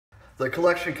The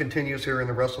collection continues here in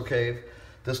the WrestleKave.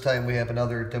 This time we have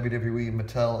another WWE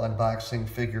Mattel unboxing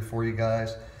figure for you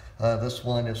guys. This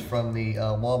one is from the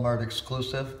Walmart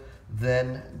exclusive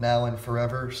Then, Now, and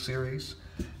Forever series.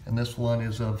 And this one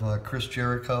is of Chris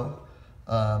Jericho.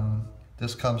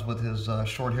 This comes with his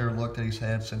short hair look that he's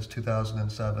had since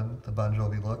 2007, the Bon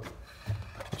Jovi look.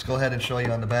 Let's go ahead and show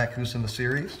you on the back who's in the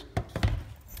series.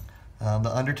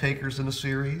 The Undertaker's in the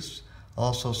series,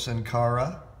 also Sin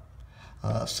Cara,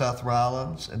 Seth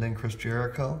Rollins, and then Chris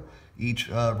Jericho. Each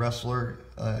wrestler,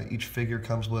 each figure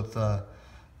comes with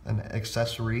an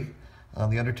accessory.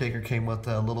 The Undertaker came with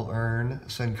a little urn,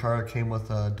 Sin Cara came with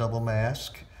a double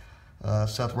mask,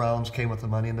 Seth Rollins came with the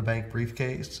Money in the Bank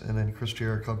briefcase, and then Chris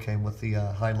Jericho came with the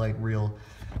highlight reel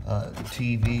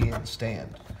TV and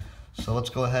stand. So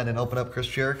let's go ahead and open up Chris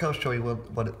Jericho, show you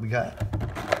what we got.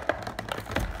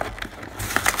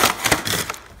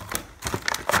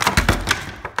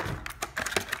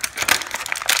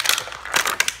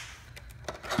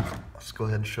 Let's go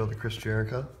ahead and show the Chris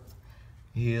Jericho.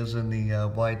 He is in the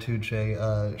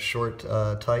Y2J short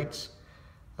tights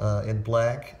in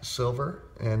black, silver,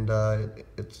 and the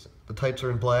tights are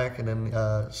in black, and then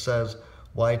says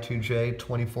Y2J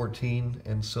 2014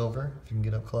 in silver, if you can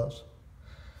get up close.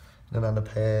 Then on the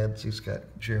pads, he's got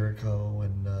Jericho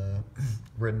and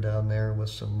written down there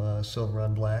with some silver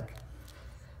on black.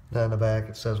 Then on the back,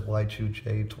 it says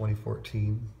Y2J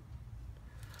 2014.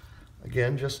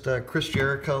 Again, just Chris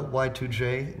Jericho,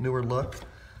 Y2J, newer look.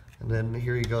 And then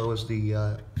here you go is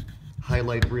the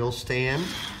highlight reel stand.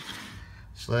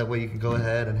 So that way you can go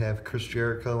ahead and have Chris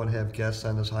Jericho and have guests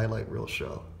on this highlight reel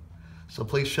show. So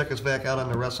please check us back out on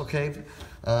the WrestleKave.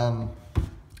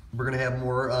 We're going to have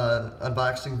more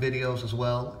unboxing videos as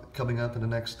well coming up in the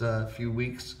next few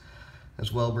weeks.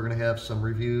 As well, we're going to have some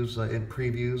reviews and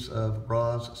previews of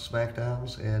Raws,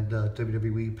 SmackDowns, and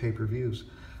WWE pay-per-views.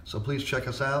 So please check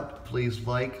us out. Please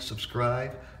like,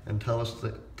 subscribe, and tell us the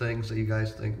things that you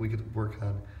guys think we could work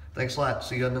on. Thanks a lot.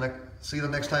 See you the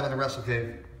next time on the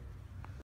WrestleKave.